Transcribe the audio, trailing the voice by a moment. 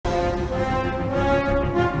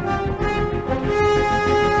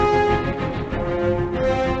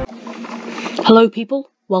Hello people,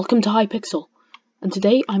 welcome to Hypixel, and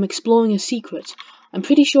today I'm exploring a secret. I'm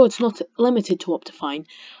pretty sure it's not limited to optifine,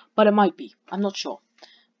 but it might be, I'm not sure.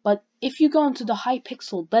 But if you go into the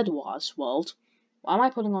Hypixel Bedwars world, why am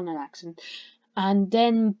I putting on an accent, and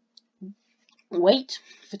then wait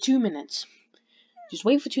for 2 minutes. Just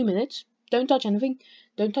wait for 2 minutes, don't touch anything,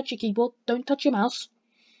 don't touch your keyboard, don't touch your mouse.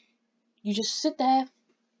 You just sit there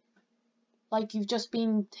like you've just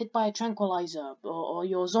been hit by a tranquilizer, or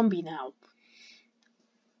you're a zombie now.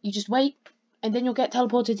 You just wait, and then you'll get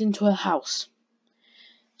teleported into a house.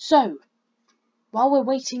 So, while we're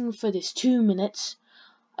waiting for this 2 minutes,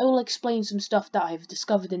 I will explain some stuff that I've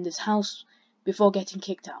discovered in this house before getting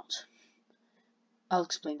kicked out. I'll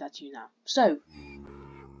explain that to you now. So,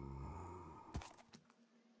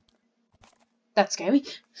 that's scary,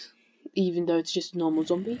 even though it's just a normal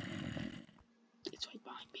zombie. It's right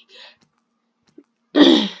behind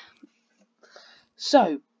me.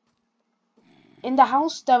 So, in the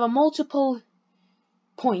house, there are multiple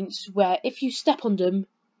points where if you step on them,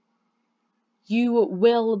 you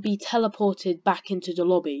will be teleported back into the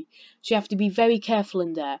lobby. So you have to be very careful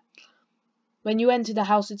in there. When you enter the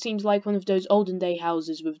house, it seems like one of those olden day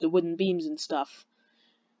houses with the wooden beams and stuff.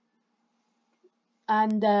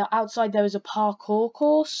 And outside there is a parkour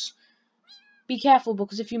course. Be careful,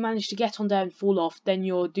 because if you manage to get on there and fall off, then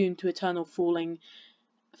you're doomed to eternal falling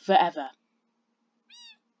forever.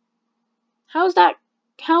 How's that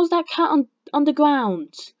cat on the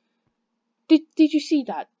ground? Did you see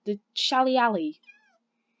that? The Shally Alley.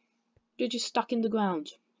 You're just stuck in the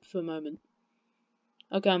ground for a moment.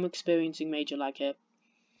 Okay, I'm experiencing major lag here.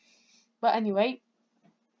 But anyway,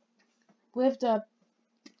 when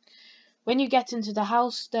you get into the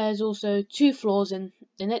house, there's also 2 floors in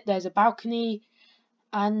it. There's a balcony,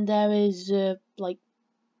 and there is like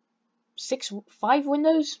 5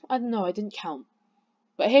 windows. I don't know, I didn't count.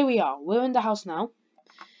 But here we are. We're in the house now.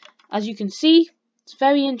 As you can see, it's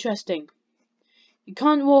very interesting. You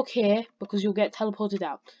can't walk here because you'll get teleported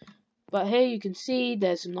out. But here you can see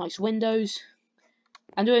there's some nice windows,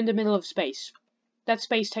 and we're in the middle of space. That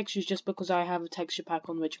space texture is just because I have a texture pack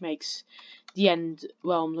on which makes the end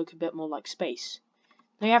realm look a bit more like space.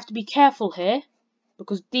 Now you have to be careful here,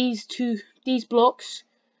 because these blocks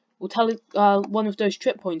will one of those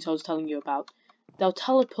trip points I was telling you about. They'll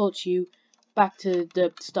teleport you back to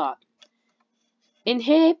the start. In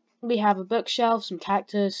here we have a bookshelf, some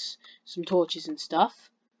cactus, some torches and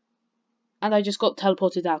stuff. And I just got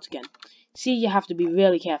teleported out again. See, you have to be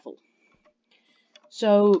really careful.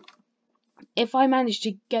 So, if I managed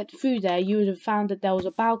to get through there, you would have found that there was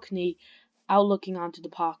a balcony out looking onto the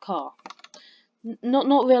parked car.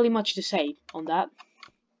 Not really much to say on that.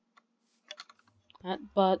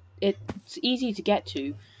 But it's easy to get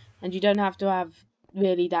to, and you don't have to have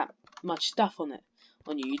really that much stuff on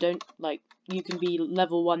you. You don't, like, you can be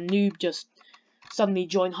level 1 noob, just suddenly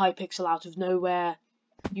join Hypixel out of nowhere.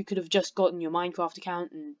 You could have just gotten your Minecraft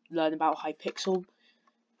account and learn about Hypixel.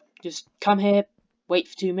 Just come here, wait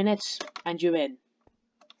for 2 minutes, and you're in.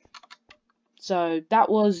 So that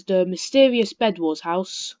was the mysterious Bedwars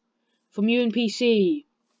house from UNPC.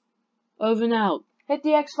 Over and out. Hit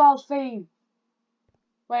the X-Files theme.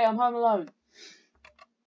 Wait, I'm home alone.